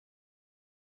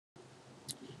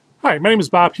Hi, my name is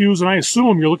Bob Hughes, and I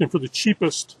assume you're looking for the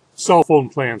cheapest cell phone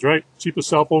plans, right? Cheapest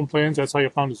cell phone plans. That's how you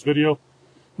found this video.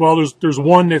 Well, there's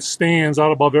one that stands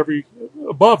out above every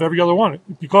other one.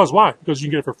 Because why? Because you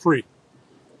can get it for free.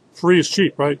 Free is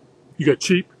cheap, right? You got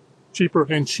cheap, cheaper,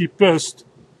 and cheapest.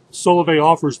 Solavei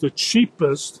offers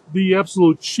the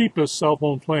absolute cheapest cell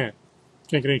phone plan.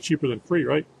 Can't get any cheaper than free,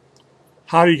 right?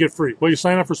 How do you get free? Well, you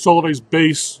sign up for Solavei's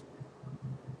base,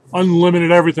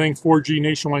 unlimited everything, 4G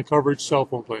nationwide coverage cell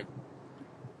phone plan.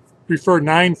 Refer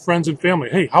 9 friends and family.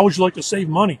 Hey, how would you like to save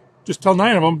money? Just tell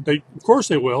 9 of them. Of course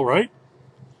they will, right?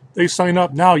 They sign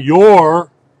up. Now your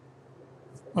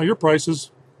price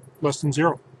is less than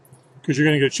zero because you're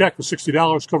going to get a check for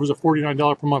 $60, covers a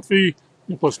 $49 per month fee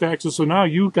plus taxes. So now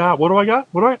you got, what do I got?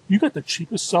 You got the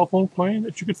cheapest cell phone plan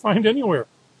that you could find anywhere.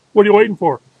 What are you waiting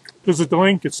for? Visit the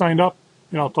link, get signed up,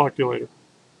 and I'll talk to you later.